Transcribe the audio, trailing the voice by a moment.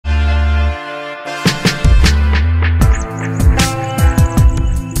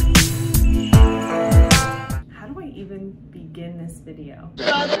video.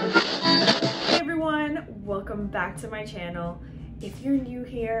 Hey everyone, welcome back to my channel. If you're new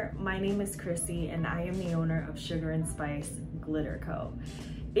here, my name is Chrissy and I am the owner of Sugar and Spice Glitter Co.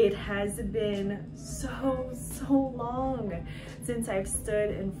 It has been so long since I've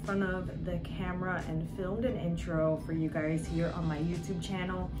stood in front of the camera and filmed an intro for you guys here on my YouTube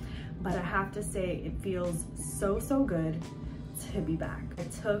channel, but I have to say it feels so good to be back. I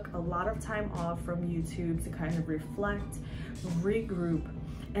took a lot of time off from YouTube to kind of reflect, regroup,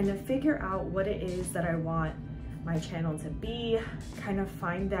 and to figure out what it is that I want my channel to be, kind of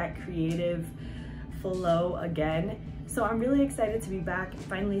find that creative flow again. So I'm really excited to be back,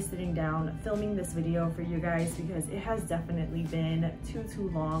 finally sitting down, filming this video for you guys, because it has definitely been too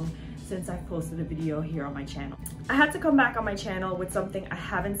long since I've posted a video here on my channel. I had to come back on my channel with something I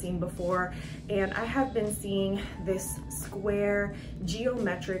haven't seen before, and I have been seeing this square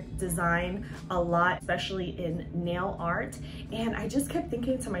geometric design a lot, especially in nail art, and I just kept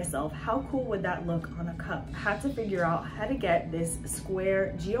thinking to myself, how cool would that look on a cup? I had to figure out how to get this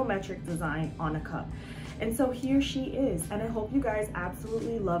square geometric design on a cup. And so here she is, and I hope you guys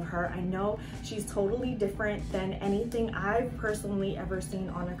absolutely love her. I know she's totally different than anything I've personally ever seen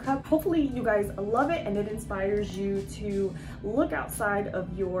on a cup. Hopefully you guys love it and it inspires you to look outside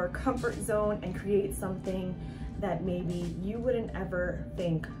of your comfort zone and create something that maybe you wouldn't ever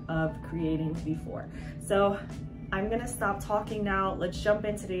think of creating before. So I'm gonna stop talking now. Let's jump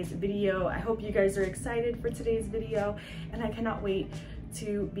in today's video. I hope you guys are excited for today's video, and I cannot wait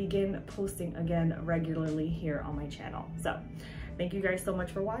to begin posting again regularly here on my channel. So thank you guys so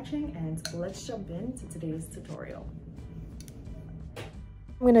much for watching, and let's jump into today's tutorial.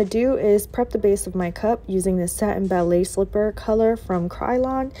 What I'm gonna do is prep the base of my cup using this satin ballet slipper color from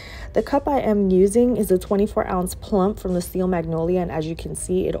Krylon. The cup I am using is a 24-ounce plump from the Steel Magnolia, and as you can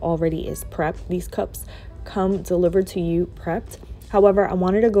see, it already is prepped. These cups come delivered to you prepped. However, I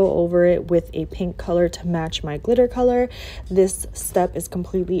wanted to go over it with a pink color to match my glitter color. This step is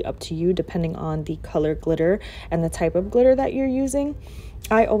completely up to you depending on the color glitter and the type of glitter that you're using.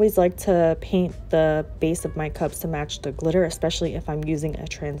 I always like to paint the base of my cups to match the glitter, especially if I'm using a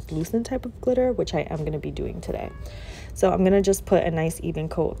translucent type of glitter, which I am going to be doing today. So I'm going to just put a nice even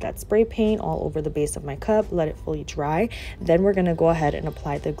coat of that spray paint all over the base of my cup, let it fully dry. Then we're going to go ahead and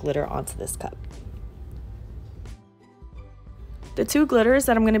apply the glitter onto this cup. The two glitters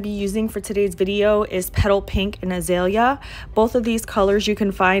that I'm going to be using for today's video is Petal Pink and Azalea. Both of these colors you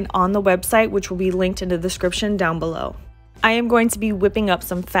can find on the website, which will be linked in the description down below. I am going to be whipping up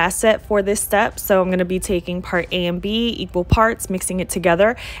some fast set for this step, so I'm going to be taking part A and B, equal parts, mixing it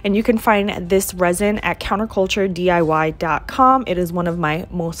together, and you can find this resin at counterculturediy.com. It is one of my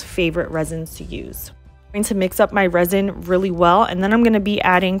most favorite resins to use. I'm going to mix up my resin really well, and then I'm going to be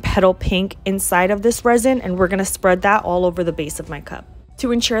adding Petal Pink inside of this resin, and we're going to spread that all over the base of my cup.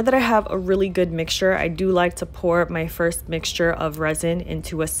 To ensure that I have a really good mixture, I do like to pour my first mixture of resin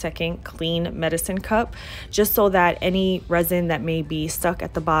into a second clean medicine cup, just so that any resin that may be stuck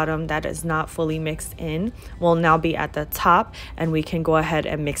at the bottom that is not fully mixed in will now be at the top, and we can go ahead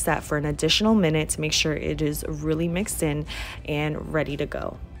and mix that for an additional minute to make sure it is really mixed in and ready to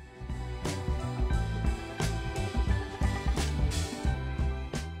go.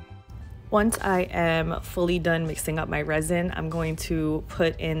 Once I am fully done mixing up my resin, I'm going to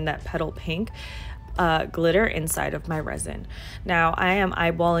put in that Petal Pink glitter inside of my resin. Now I am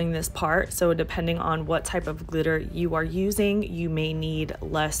eyeballing this part, so depending on what type of glitter you are using, you may need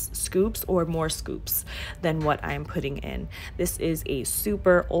less scoops or more scoops than what I am putting in. This is a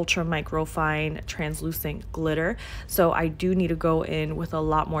super ultra micro fine translucent glitter, so I do need to go in with a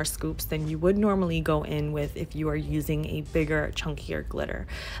lot more scoops than you would normally go in with if you are using a bigger, chunkier glitter.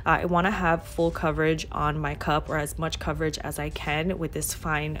 I want to have full coverage on my cup, or as much coverage as I can with this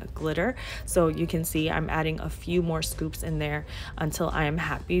fine glitter, so you can see I'm adding a few more scoops in there until I am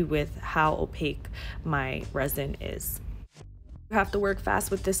happy with how opaque my resin is. You have to work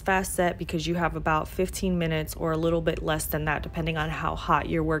fast with this fast set because you have about 15 minutes or a little bit less than that, depending on how hot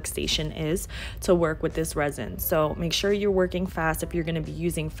your workstation is, to work with this resin. So make sure you're working fast if you're going to be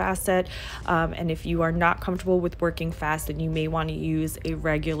using fast set, and if you are not comfortable with working fast, then you may want to use a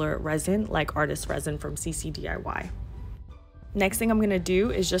regular resin like artist resin from CCDIY. Next thing I'm going to do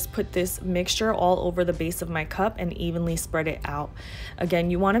is just put this mixture all over the base of my cup and evenly spread it out.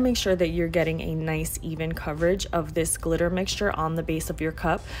 Again, you want to make sure that you're getting a nice even coverage of this glitter mixture on the base of your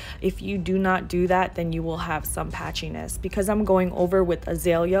cup. If you do not do that, then you will have some patchiness. Because I'm going over with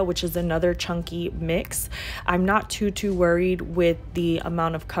Azalea, which is another chunky mix, I'm not too worried with the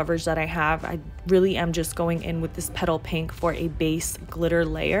amount of coverage that I have. I really am just going in with this Petal Pink for a base glitter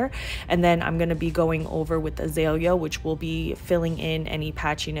layer, and then I'm going to be going over with Azalea, which will be filling in any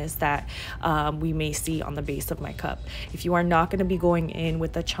patchiness that we may see on the base of my cup. If you are not going to be going in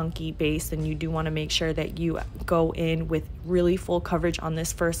with a chunky base, then you do want to make sure that you go in with really full coverage on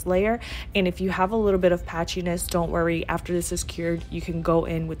this first layer. And if you have a little bit of patchiness, don't worry, after this is cured, you can go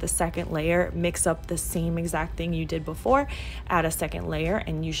in with the second layer, mix up the same exact thing you did before, add a second layer,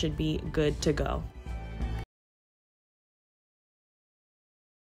 and you should be good to go.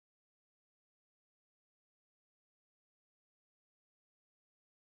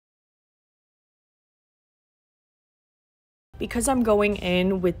 Because I'm going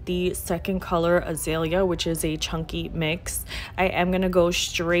in with the second color, Azalea, which is a chunky mix, I am going to go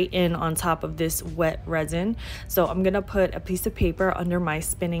straight in on top of this wet resin. So I'm going to put a piece of paper under my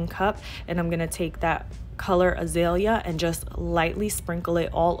spinning cup, and I'm going to take that color Azalea and just lightly sprinkle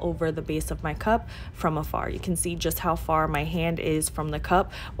it all over the base of my cup from afar. You can see just how far my hand is from the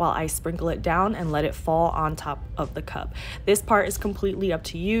cup while I sprinkle it down and let it fall on top of the cup. This part is completely up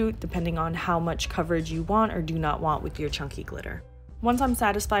to you, depending on how much coverage you want or do not want with your chunky glitter. Once I'm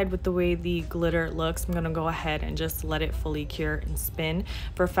satisfied with the way the glitter looks, I'm gonna go ahead and just let it fully cure and spin.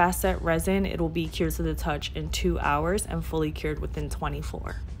 For fast set resin, it will be cured to the touch in 2 hours and fully cured within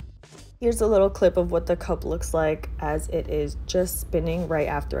 24. Here's a little clip of what the cup looks like as it is just spinning right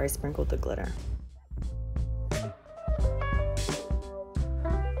after I sprinkled the glitter.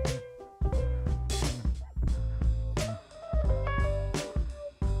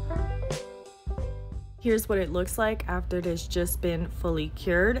 Here's what it looks like after it has just been fully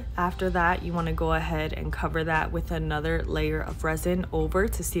cured. After that, you want to go ahead and cover that with another layer of resin over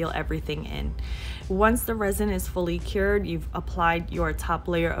to seal everything in. Once the resin is fully cured, you've applied your top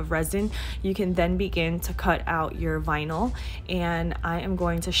layer of resin, you can then begin to cut out your vinyl. And I am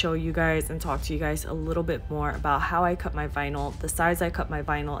going to show you guys and talk to you guys a little bit more about how I cut my vinyl, the size I cut my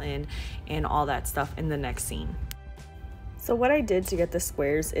vinyl in, and all that stuff in the next scene. So what I did to get the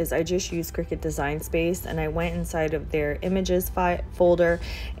squares is I just used Cricut Design Space, and I went inside of their images folder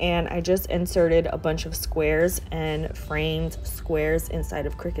and I just inserted a bunch of squares and framed squares inside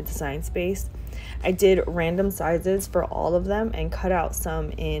of Cricut Design Space. I did random sizes for all of them and cut out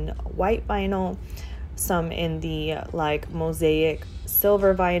some in white vinyl, some in the like mosaic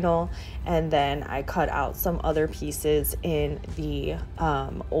silver vinyl, and then I cut out some other pieces in the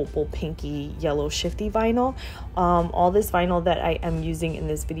opal pinky yellow shifty vinyl. All this vinyl that I am using in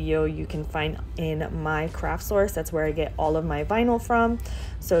this video you can find in my craft source. That's where I get all of my vinyl from,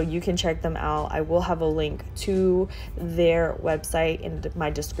 so you can check them out. I will have a link to their website in my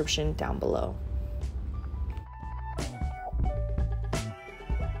description down below.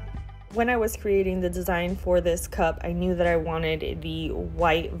 When I was creating the design for this cup, I knew that I wanted the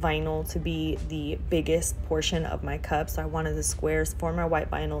white vinyl to be the biggest portion of my cup. So I wanted the squares for my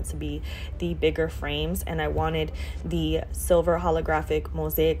white vinyl to be the bigger frames, and I wanted the silver holographic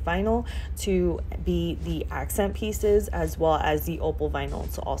mosaic vinyl to be the accent pieces, as well as the opal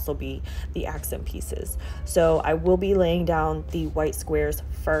vinyl to also be the accent pieces. So I will be laying down the white squares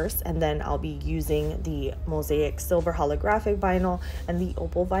first, and then I'll be using the mosaic silver holographic vinyl and the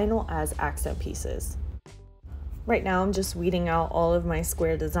opal vinyl as accent pieces. Right now I'm just weeding out all of my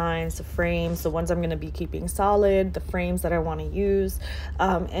square designs, the frames, the ones I'm going to be keeping solid, the frames that I want to use,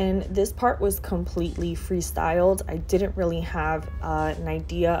 and this part was completely freestyled. I didn't really have an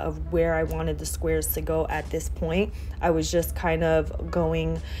idea of where I wanted the squares to go at this point. I was just kind of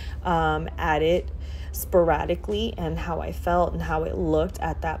going at it sporadically and how I felt and how it looked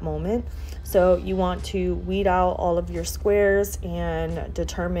at that moment. So you want to weed out all of your squares and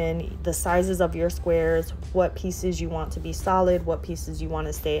determine the sizes of your squares, what pieces you want to be solid, what pieces you want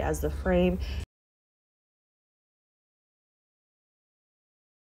to stay as the frame.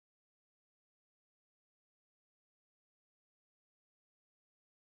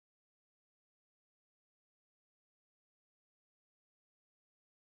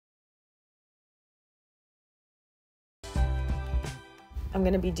 I'm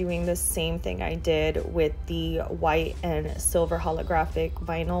going to be doing the same thing I did with the white and silver holographic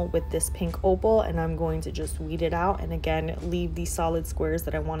vinyl with this pink opal, and I'm going to just weed it out and again leave the solid squares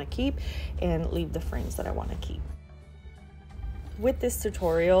that I want to keep and leave the frames that I want to keep. With this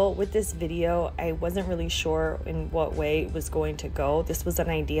tutorial, with this video, I wasn't really sure in what way it was going to go. This was an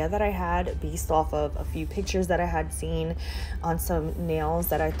idea that I had based off of a few pictures that I had seen on some nails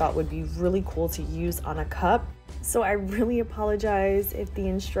that I thought would be really cool to use on a cup. So I really apologize if the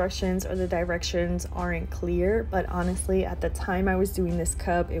instructions or the directions aren't clear, but honestly at the time I was doing this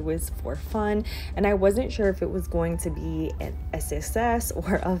cup, it was for fun and I wasn't sure if it was going to be a success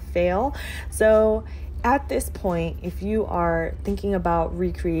or a fail. So At this point, if you are thinking about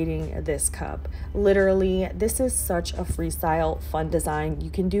recreating this cup, literally, this is such a freestyle, fun design.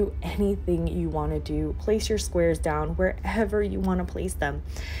 You can do anything you want to do. Place your squares down wherever you want to place them.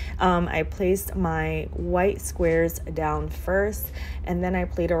 I placed my white squares down first, and then I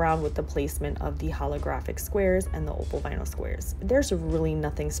played around with the placement of the holographic squares and the opal vinyl squares. There's really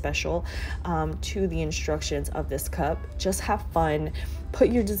nothing special to the instructions of this cup. Just have fun. Put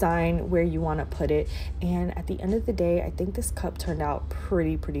your design where you want to put it, and at the end of the day, I think this cup turned out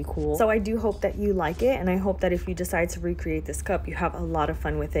pretty cool. So I do hope that you like it, and I hope that if you decide to recreate this cup, you have a lot of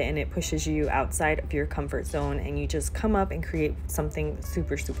fun with it and it pushes you outside of your comfort zone and you just come up and create something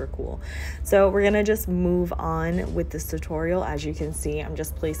super cool. So we're gonna just move on with this tutorial. As you can see, I'm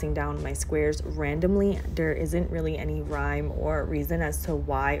just placing down my squares randomly. There isn't really any rhyme or reason as to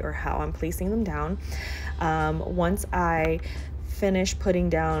why or how I'm placing them down. Once I finish putting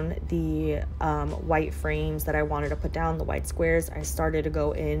down the white frames that I wanted to put down, the white squares, I started to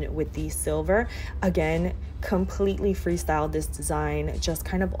go in with the silver. Again, completely freestyled this design, just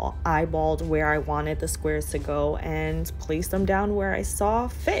kind of eyeballed where I wanted the squares to go and placed them down where I saw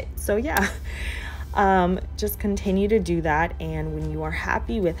fit. So yeah, just continue to do that, and when you are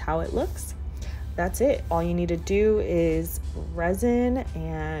happy with how it looks, that's it. All you need to do is resin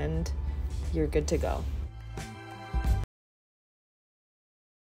and you're good to go.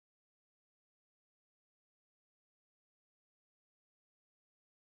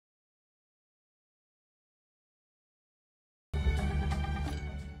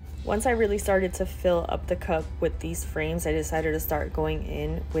 Once I really started to fill up the cup with these frames, I decided to start going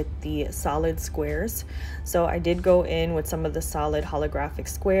in with the solid squares. So I did go in with some of the solid holographic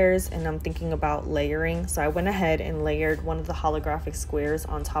squares, and I'm thinking about layering. So I went ahead and layered one of the holographic squares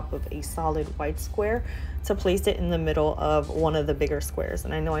on top of a solid white square to place it in the middle of one of the bigger squares.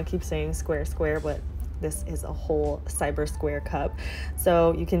 And I know I keep saying square, but this is a whole cyber square cup.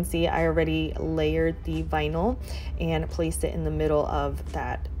 So you can see I already layered the vinyl and placed it in the middle of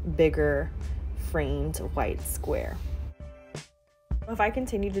that bigger framed white square. If I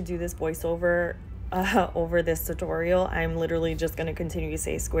continue to do this voiceover over this tutorial, I'm literally just going to continue to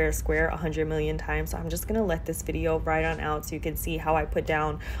say square 100 million times. So I'm just going to let this video ride on out so you can see how I put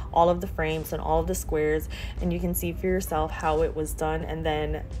down all of the frames and all of the squares, and you can see for yourself how it was done, and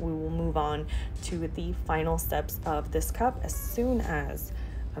then we will move on to the final steps of this cup as soon as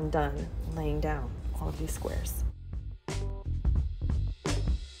I'm done laying down all of these squares.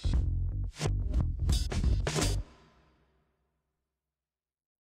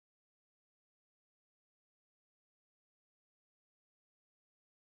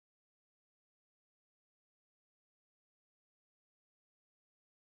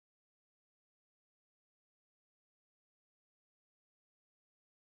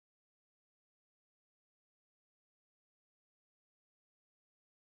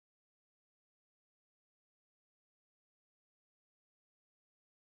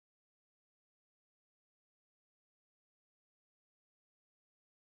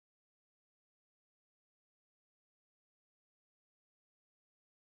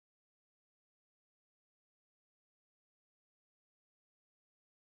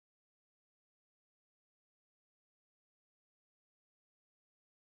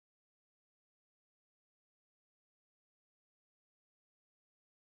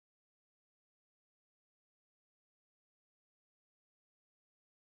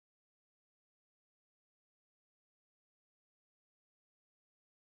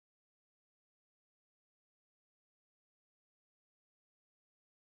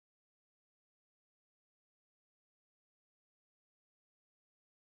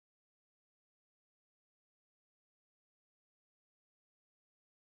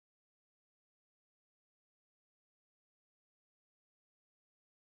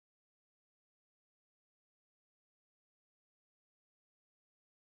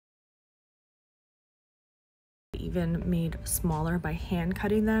 Even made smaller by hand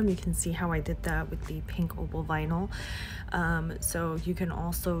cutting them. You can see how I did that with the pink opal vinyl. So you can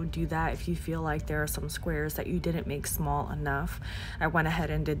also do that if you feel like there are some squares that you didn't make small enough. I went ahead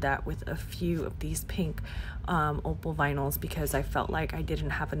and did that with a few of these pink opal vinyls because I felt like I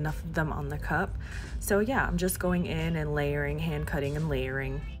didn't have enough of them on the cup. So yeah, I'm just going in and layering, hand cutting and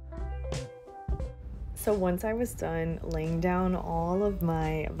layering. So once I was done laying down all of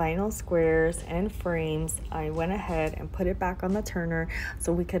my vinyl squares and frames, I went ahead and put it back on the turner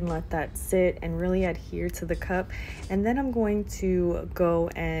so we can let that sit and really adhere to the cup. And then I'm going to go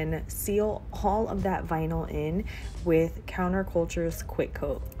and seal all of that vinyl in with Counterculture's Quick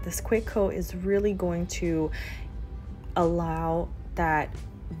Coat. This Quick Coat is really going to allow that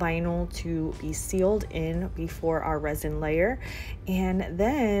vinyl to be sealed in before our resin layer. And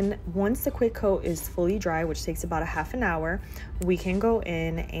then once the quick coat is fully dry, which takes about a half an hour, we can go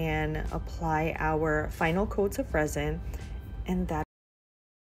in and apply our final coats of resin. And that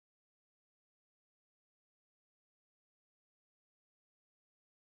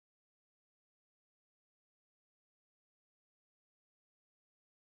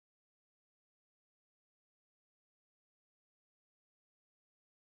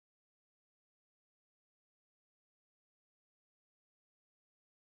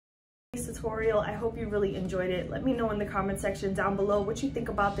tutorial. I hope you really enjoyed it. Let me know in the comment section down below what you think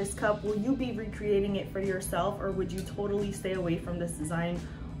about this cup. Will you be recreating it for yourself, or would you totally stay away from this design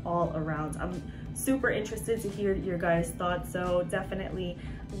all around? I'm super interested to hear your guys' thoughts, so definitely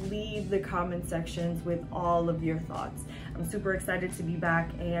leave the comment sections with all of your thoughts. I'm super excited to be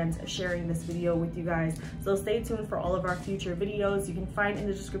back and sharing this video with you guys, so stay tuned for all of our future videos. You can find in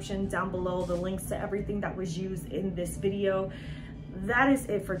the description down below the links to everything that was used in this video. That is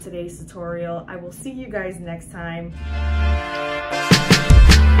it for today's tutorial. I will see you guys next time.